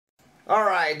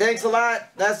Alright, thanks a lot.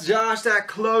 That's Josh. That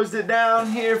closed it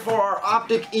down here for our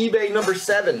Optic eBay number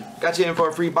 7. Got you in for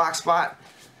a free box spot.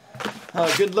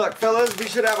 Good luck, fellas. We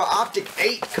should have an Optic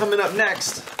 8 coming up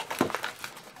next.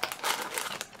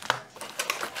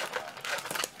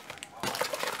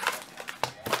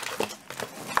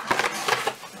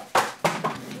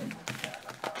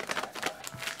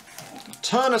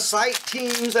 Ton of site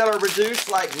teams that are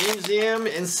reduced, like Museum,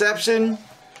 Inception,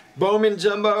 Bowman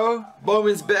Jumbo,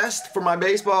 Bowman's Best for my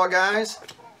baseball guys.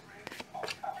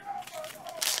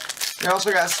 We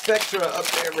also got Spectra up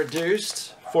there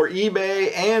reduced for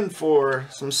eBay and for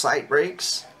some site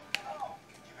breaks.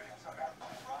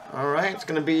 Alright, it's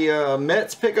going to be a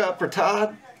Mets pickup for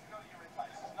Todd.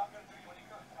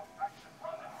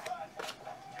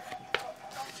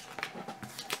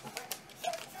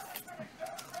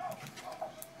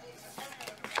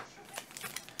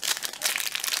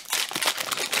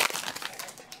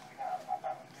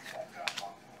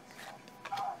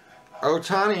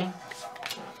 Otani.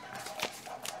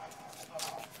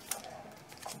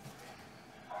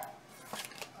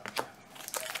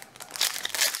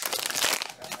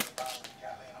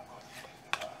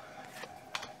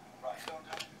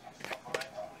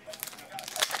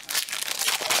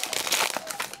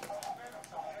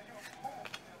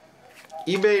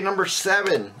 eBay number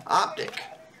 7, Optic.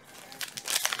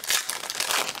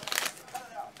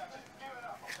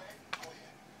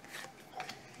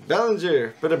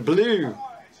 Bellinger for the blue.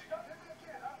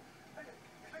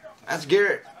 That's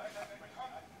Garrett.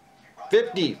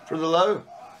 50 for the low.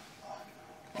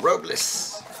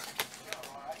 Robles.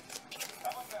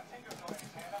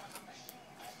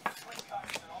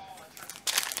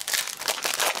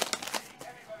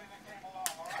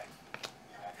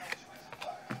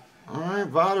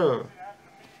 Alright, Votto.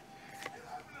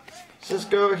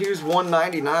 Cisco, here's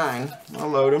 199. I'll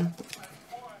load him.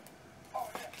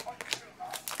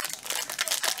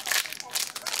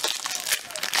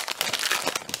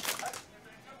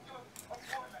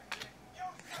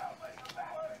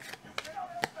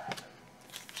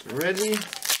 Ready?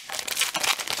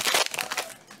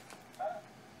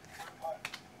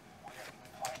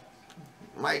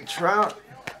 Mike Trout.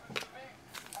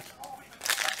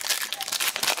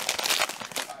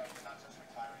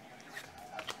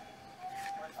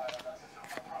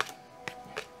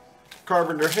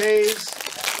 Carpenter Hayes.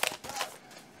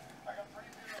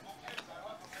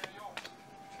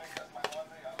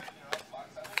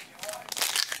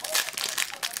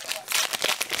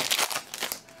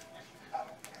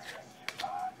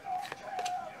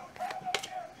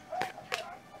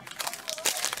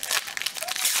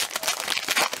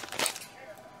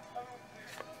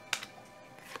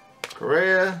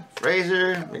 Correa,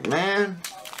 Frazier, McMahon.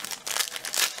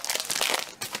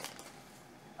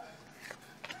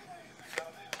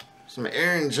 Some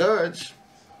Aaron Judge.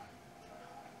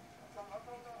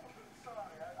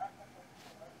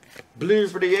 Blue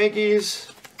for the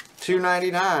Yankees,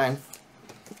 $2.99.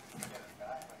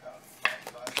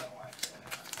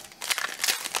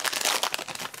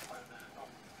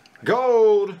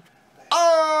 Gold.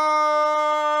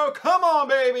 Oh, come on,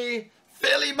 baby.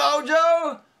 Philly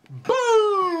Mojo.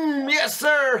 Boom! Yes,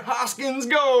 sir. Hoskins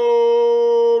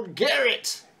Gold.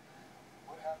 Garrett.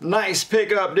 Nice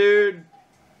pickup, dude.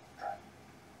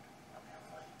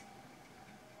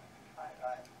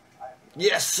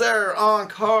 Yes, sir. On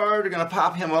card. We're going to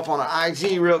pop him up on an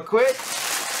IG real quick.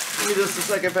 Give me just a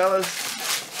second, fellas.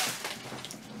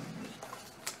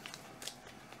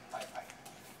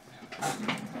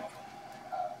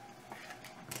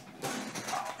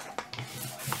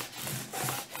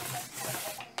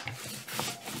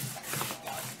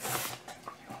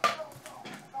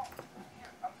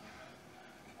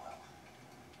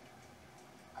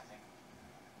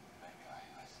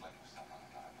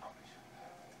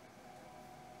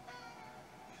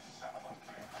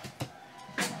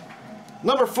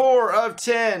 Number 4 of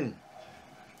 10.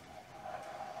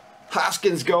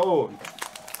 Hoskins Gold.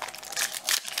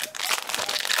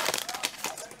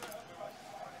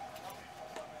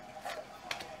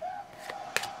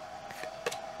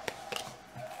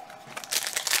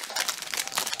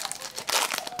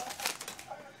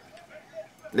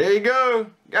 There you go.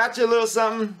 Got you a little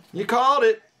something. You called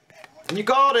it. You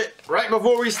called it right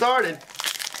before we started.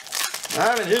 I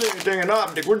haven't hit anything in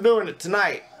Optic. We're doing it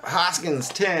tonight. Hoskins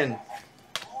 10.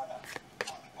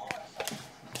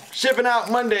 Shipping out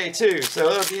Monday too,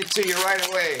 so it'll be to you right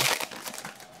away.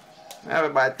 Have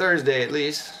it by Thursday at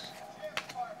least.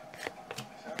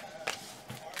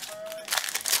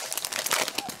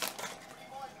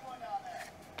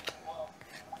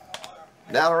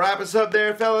 That'll wrap us up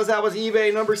there, fellas. That was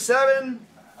eBay number 7.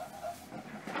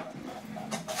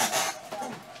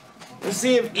 to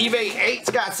see if eBay 8's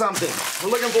got something.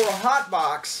 We're looking for a hot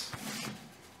box.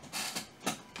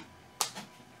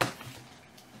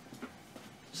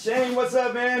 Shane, what's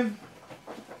up, man?